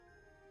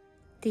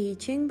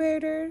Teaching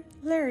Better,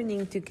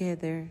 Learning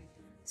Together.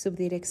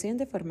 Subdirección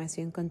de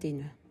Formación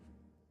Continua.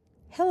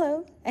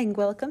 Hello, and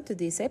welcome to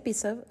this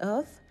episode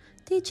of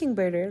Teaching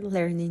Better,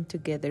 Learning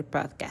Together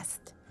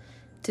podcast.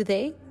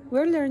 Today,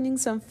 we're learning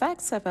some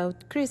facts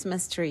about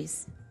Christmas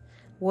trees.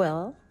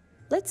 Well,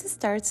 let's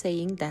start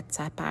saying that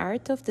as a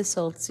part of the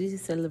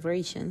solstice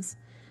celebrations,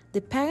 the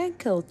pagan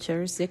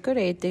cultures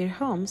decorate their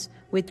homes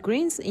with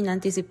greens in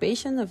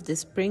anticipation of the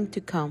spring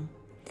to come.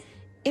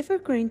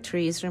 Evergreen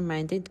trees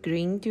remained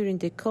green during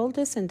the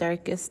coldest and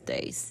darkest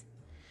days,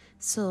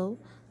 so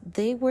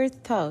they were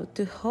thought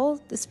to hold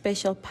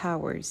special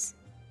powers.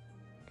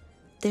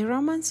 The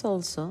Romans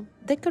also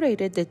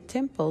decorated the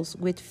temples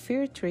with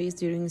fir trees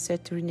during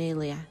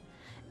Saturnalia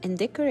and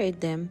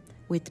decorated them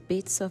with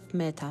bits of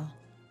metal.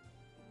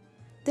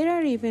 There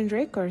are even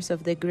records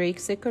of the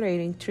Greeks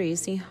decorating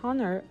trees in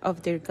honor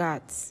of their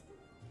gods.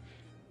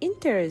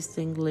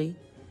 Interestingly,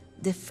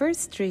 the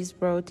first trees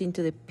brought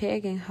into the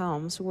pagan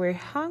homes were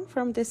hung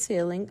from the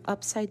ceiling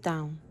upside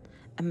down.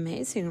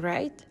 Amazing,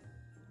 right?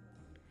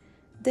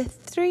 The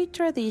three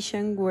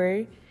traditions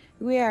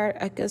we are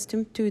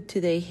accustomed to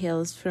today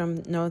hails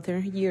from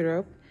Northern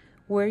Europe,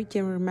 where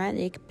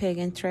Germanic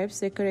pagan tribes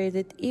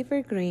decorated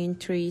evergreen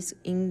trees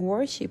in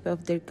worship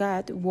of their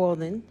god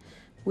Woden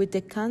with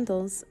the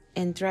candles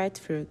and dried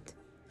fruit.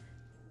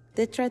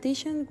 The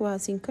tradition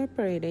was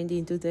incorporated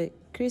into the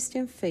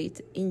Christian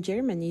faith in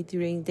Germany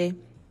during the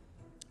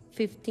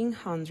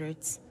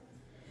 1500s.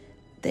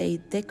 They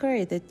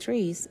decorated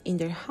trees in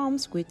their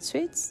homes with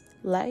sweets,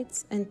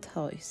 lights, and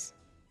toys.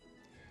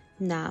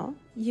 Now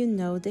you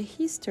know the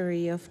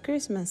history of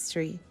Christmas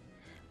tree,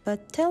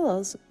 but tell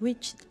us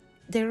which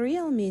the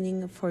real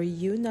meaning for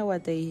you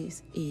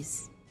nowadays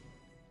is.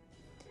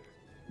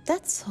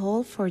 That's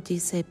all for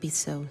this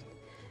episode.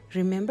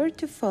 Remember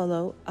to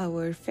follow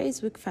our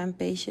Facebook fan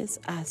pages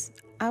as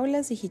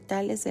Aulas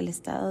Digitales del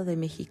Estado de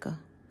México.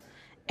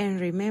 And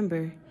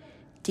remember,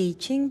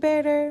 teaching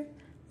better,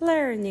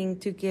 learning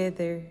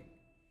together.